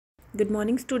Good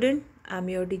morning student, I am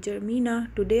your teacher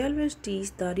Meena. Today I will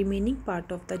teach the remaining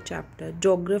part of the chapter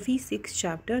Geography 6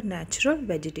 chapter Natural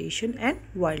Vegetation and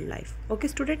Wildlife. Okay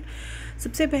student,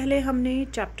 सबसे पहले हमने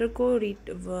chapter को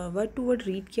word to word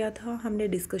read किया था. हमने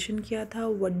discussion किया था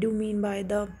what do mean by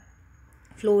the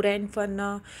flora and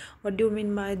fauna, what do you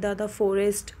mean by the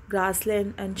forest,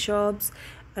 grassland and shrubs,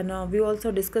 and we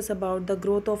also discuss about the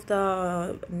growth of the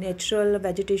natural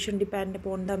vegetation depend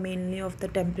upon the mainly of the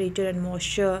temperature and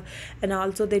moisture, and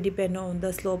also they depend on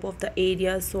the slope of the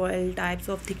area, soil types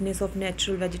of thickness of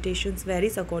natural vegetations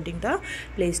varies according the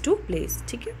place to place.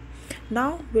 Okay,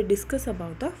 now we discuss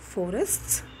about the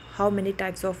forests. How many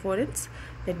types of forests?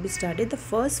 Let me start it. The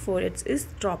first forest is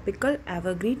tropical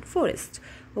evergreen forest.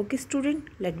 Okay student,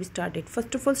 late be started.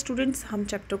 First of all students, हम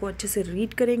chapter को अच्छे से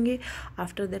read करेंगे.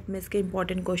 After that मैं इसके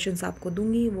important questions आपको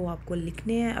दूंगी, वो आपको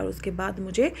लिखने हैं और उसके बाद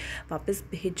मुझे वापस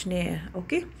भेजने हैं.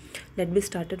 Okay, late be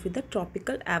started with the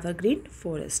tropical evergreen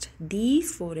forest.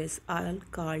 These forest are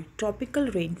called tropical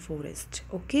rain forest.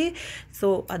 Okay,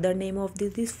 so other name of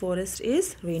this forest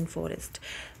is rain forest.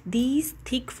 These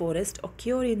thick forests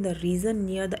occur in the region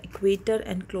near the equator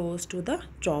and close to the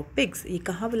tropics. ये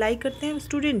कहाँ लाई करते हैं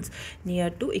students? Near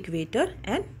to equator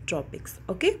and tropics.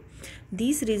 Okay,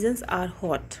 these regions are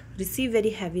hot, receive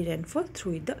very heavy rainfall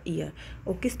through the year.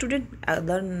 Okay student,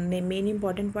 other main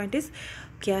important point is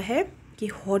क्या है कि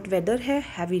hot weather है,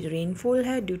 heavy rainfall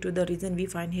है, due to the reason we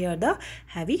find here the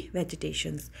heavy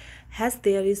vegetations, as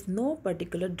there is no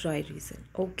particular dry region.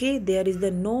 Okay, there is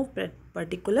the no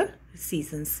particular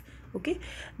seasons. Okay,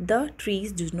 the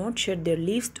trees do not shed their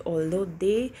leaves, although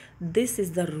this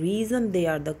is the reason they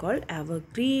are the called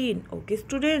evergreen. Okay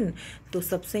student, तो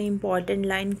सबसे important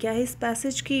line क्या है इस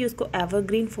passage की? उसको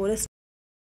evergreen forest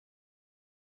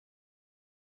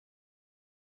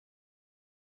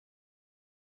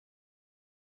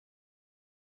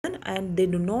and they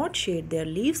do not shed their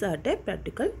leaves at a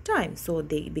particular time, so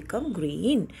they become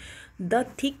green. The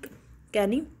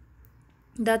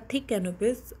thick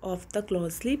canopies of the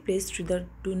closely placed trees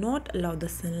do not allow the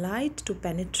sunlight to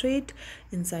penetrate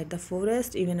inside the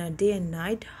forest even at day and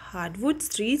night. Hardwood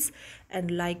trees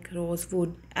and like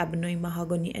rosewood, ebony,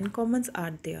 mahogany and commons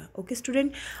are there. Okay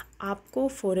student, आपको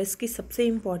forest की सबसे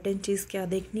important चीज़ क्या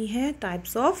देखनी है?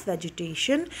 Types of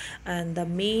vegetation and the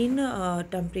main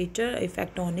temperature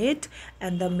effect on it,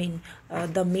 and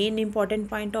the main important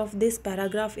point of this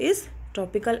paragraph is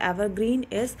tropical evergreen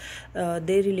is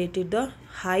they related the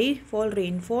high fall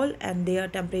rainfall and their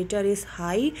temperature is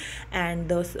high, and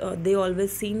thus they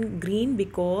always seen green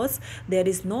because there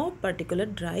is no particular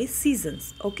dry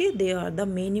seasons. Okay, they are the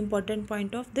main important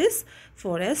point of this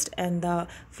forest, and the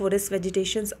forest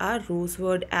vegetations are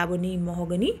rosewood, ebony,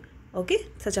 mahogany. Okay,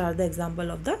 such are the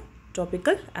example of the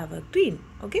tropical evergreen.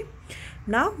 Okay,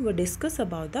 now we discuss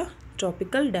about the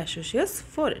tropical डेशोशियस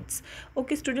forest.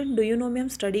 Okay student, do you know में हम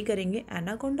study करेंगे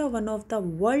anaconda, one of the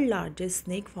world largest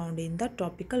snake found in the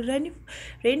tropical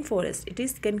rain forest. It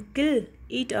is can kill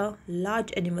eat a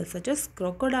large animal such as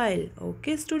crocodile.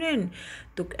 Okay student,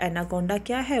 तो anaconda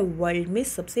क्या है? World में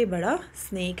सबसे बड़ा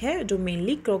snake है जो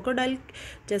मेनली क्रोकोडाइल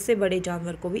जैसे बड़े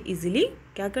जानवर को भी इजीली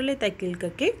क्या कर लेता है? किल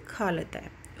करके खा लेता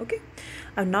है. ओके,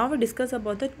 अब now we discuss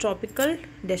about the tropical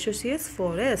डेशोशियस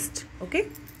forest. Okay,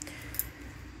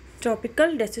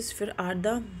 tropical deciduous are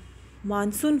the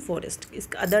monsoon forest.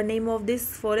 Other name of this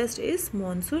forest is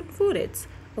monsoon forests.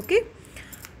 Okay,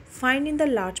 find in the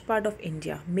large part of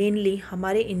India. Mainly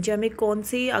हमारे India में कौन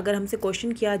सी, अगर हमसे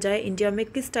question किया जाए India में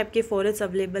किस type के फॉरेस्ट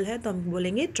अवेलेबल है, तो हम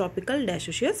बोलेंगे tropical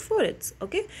डेशोशियस forest.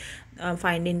 Okay,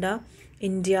 find in the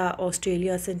India,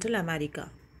 Australia, central America.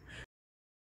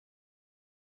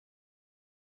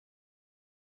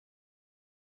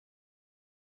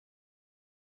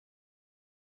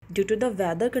 Due to the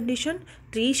weather condition,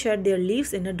 trees shed their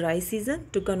leaves in a dry season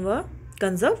to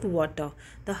conserve water.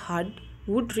 The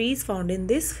hardwood trees found in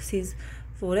this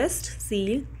forest,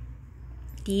 seal,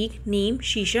 teak, neem,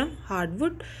 shisham,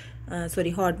 hardwood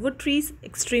trees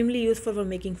extremely useful for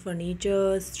making furniture,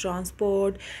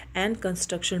 transport and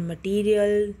construction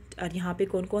material. और यहाँ पे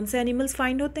कौन कौन से animals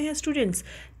find होते हैं students?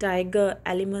 Tiger,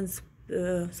 elephants,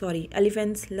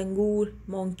 langur,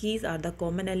 monkeys are the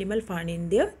common animal found in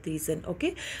their region. Okay,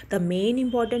 the main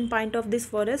important point of this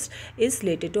forest is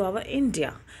related to our India,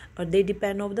 or they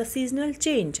depend on the seasonal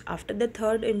change. After the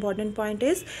third important point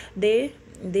is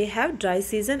they have dry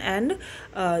season and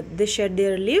they shed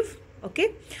their leaf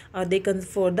Okay, they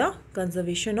for the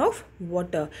conservation of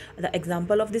water. The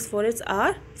example of these forests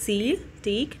are seal,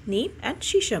 teak, neem and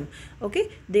shisham. Okay,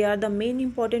 they are the main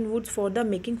important woods for the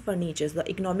making furnitures. The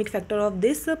economic factor of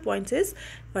this points is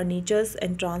furnitures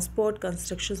and transport,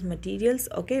 construction materials.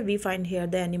 Okay, we find here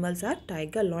the animals are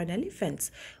tiger, lion,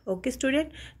 elephants. Okay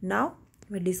student, now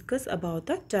we discuss about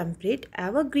the temperate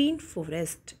evergreen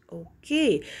forest.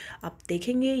 Okay, आप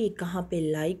देखेंगे ये कहाँ पे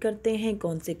लाई करते हैं,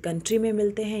 कौन से country में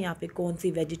मिलते हैं, यहाँ पे कौन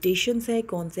सी वेजिटेशंस है,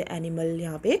 कौन से एनिमल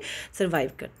यहाँ पे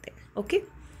सर्वाइव करते हैं. Okay,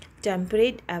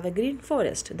 temperate evergreen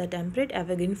forest. The temperate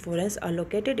evergreen forests are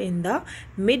located in the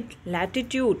mid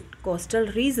latitude coastal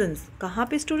regions. कहाँ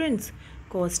पे students?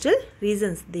 Coastal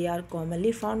regions. They are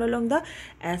commonly found along the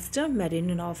eastern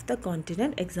meridian of the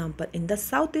continent. Example, in the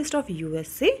southeast of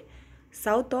USA,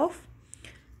 south of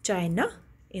China,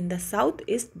 in the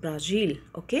southeast Brazil.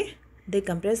 Okay, they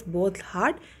comprise both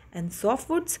hard and soft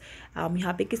woods.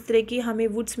 यहाँ पे किस तरह की हमें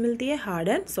woods मिलती है? Hard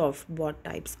and soft both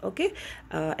types. Okay,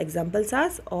 examples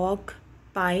are oak,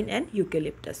 pine and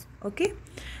eucalyptus. Okay,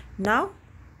 now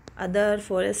other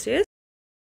forest is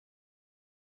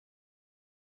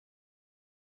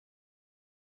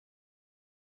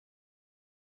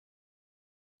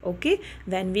okay.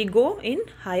 When we go in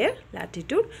higher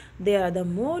latitude, there are the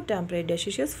more temperate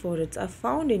deciduous forests are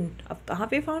found in. अब कहाँ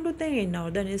पे found होते हैं? In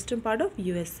northern eastern part of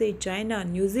USA, China,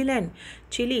 New Zealand,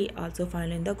 Chile. Also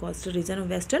found in the coastal region of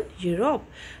Western Europe.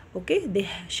 Okay, they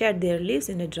shed their leaves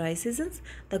in the dry seasons.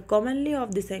 The commonly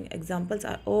of these examples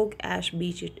are oak, ash,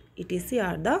 beech, etc.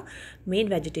 are the main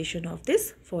vegetation of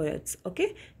these forests.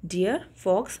 Okay, deer,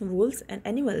 fox, wolves, and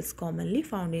animals commonly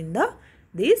found in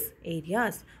these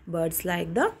areas. Birds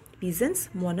like the pigeons,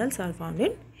 monals are found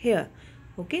in here.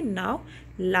 Okay, now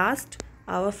last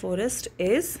our forest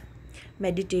is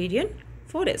Mediterranean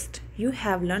forest. You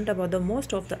have learnt about the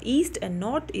most of the east and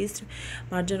northeast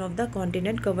margin of the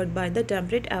continent covered by the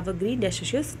temperate evergreen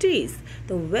deciduous trees.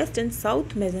 The west and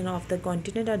south margin of the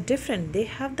continent are different. They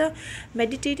have the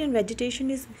Mediterranean vegetation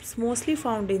is mostly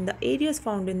found in the areas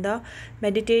found in the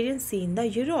Mediterranean Sea in the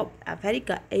Europe,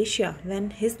 Africa, Asia.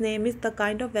 When his name is the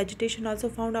kind of vegetation also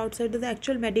found outside the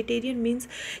actual Mediterranean means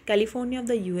California of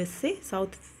the USA,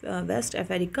 South West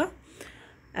Africa,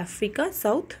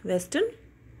 South Western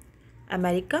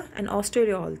America and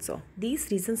Australia also.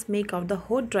 These regions make out the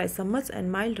hot dry summers and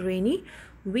mild rainy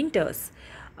winters.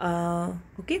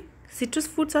 Okay, citrus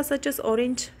fruits are such as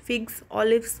orange, figs,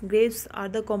 olives, grapes are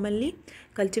the commonly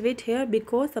cultivate here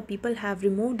because the people have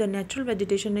removed the natural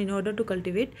vegetation in order to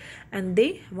cultivate and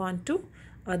they want to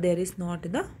there is not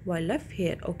the wildlife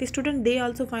here. Okay student, they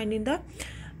also find in the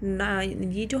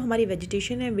ये जो हमारी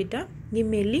vegetation है बेटा ये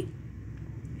mainly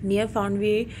near found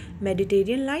वे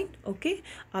Mediterranean line. Okay,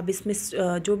 अब इसमें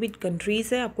जो भी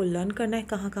कंट्रीज़ है आपको लर्न करना है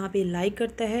कहाँ कहाँ पे लाई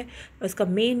करता है. इसका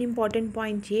मेन इंपॉर्टेंट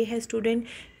पॉइंट ये है स्टूडेंट,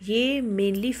 ये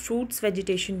मेनली फ्रूट्स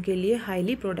वेजिटेशन के लिए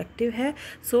हाईली प्रोडक्टिव है.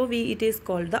 So we it is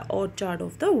called the orchard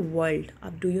of the world.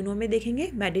 अब डू यू नो में देखेंगे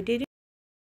मेडिटेरियन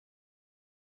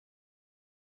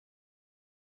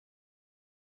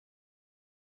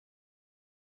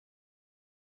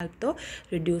तो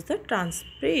reduce the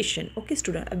transpiration. Okay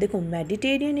student, अब देखो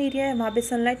मेडिटेरियन एरिया है, वहाँ पे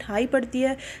सनलाइट हाई पड़ती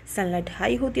है. सनलाइट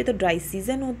हाई होती है तो ड्राई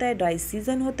सीजन होता है. ड्राई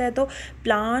सीजन होता है तो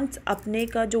प्लांट्स अपने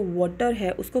का जो वाटर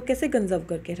है उसको कैसे कंजर्व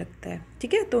करके रखता है.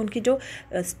 ठीक है, तो उनकी जो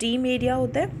स्टीम एरिया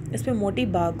होता है इसमें मोटी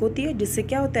बाग होती है जिससे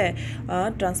क्या होता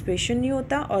है ट्रांसपिरेशन नहीं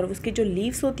होता. और उसकी जो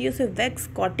लीव्स होती है उससे वैक्स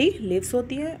कॉटी लीव्स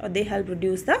होती है और they help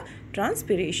reduce the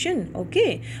transpiration.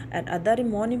 Okay, and other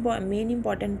main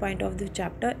important point of the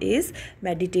chapter is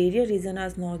Mediterranean region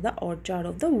as known as the orchard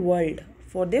of the world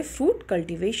for their fruit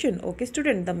cultivation. Okay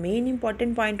student, the main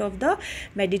important point of the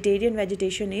Mediterranean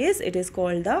vegetation is it is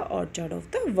called the orchard of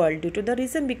the world due to the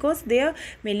reason because they are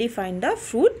mainly find the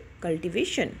fruit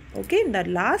cultivation. Okay, the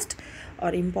last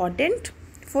or important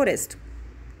forest,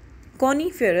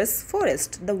 coniferous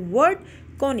forest. The word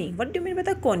coni, what do you mean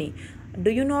by the coni?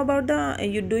 Do you know about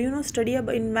the do you know study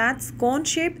about in maths cone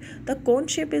shape? The cone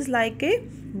shape is like a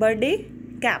birthday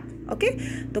cap. Okay,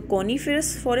 तो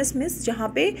coniferous forest means जहाँ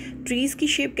पे trees की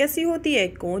shape कैसी होती है,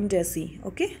 कोन जैसी.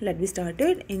 Okay, late be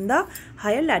started in the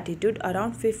higher latitude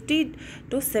around 50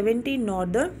 to 70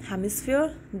 northern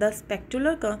hemisphere the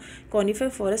स्पेक्टुलर conifer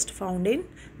forest found in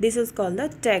this is called the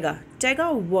taiga. Taiga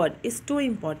word is to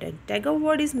important. Taiga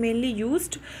word is mainly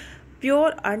used pure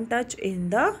untouched in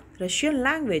the Russian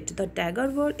language. The Tagar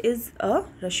word is a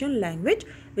Russian language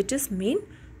which is mean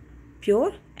pure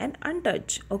and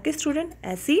untouched. Okay student,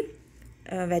 ऐसी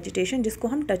vegetation जिसको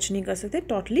हम touch नहीं कर सकते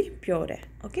totally pure है.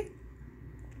 Okay,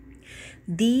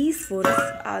 these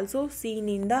forests also seen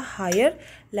in the higher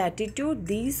latitude.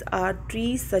 These are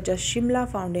trees such as Shimla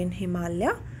found in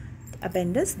Himalaya,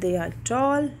 अपेंडस they are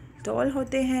tall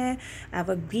होते हैं,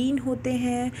 evergreen होते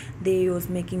हैं, दे use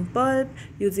making pulp,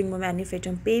 using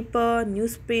manufacturing paper,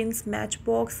 news prints, match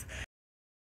box,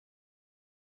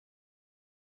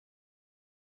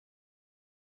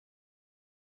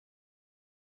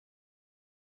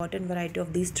 important variety of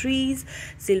these trees.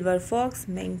 Silver fox,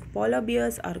 mink, polar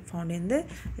bears are found in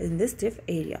this stiff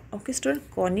area. Okay, student,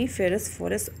 coniferous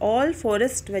forest. All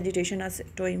forest vegetation are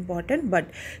so important,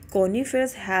 but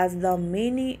coniferous has the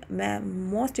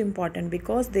most important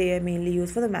because they are mainly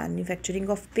used for the manufacturing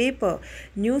of paper,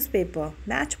 newspaper,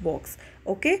 matchbox.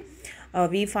 Okay.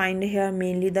 We find here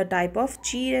mainly the type of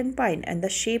cheer and pine, and the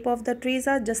shape of the trees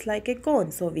are just like a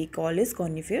cone, so we call it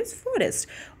coniferous forest.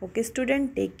 Okay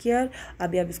student, take care.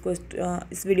 अभी आप इसको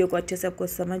इस video को अच्छे से आपको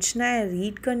समझना है,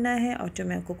 रीड करना है, और जो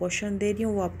मैं आपको क्वेश्चन दे रही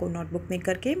हूँ वो आपको नोटबुक में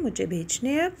करके मुझे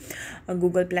भेजने हैं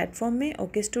गूगल प्लेटफॉर्म में.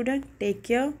 Okay student, take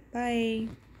care, bye.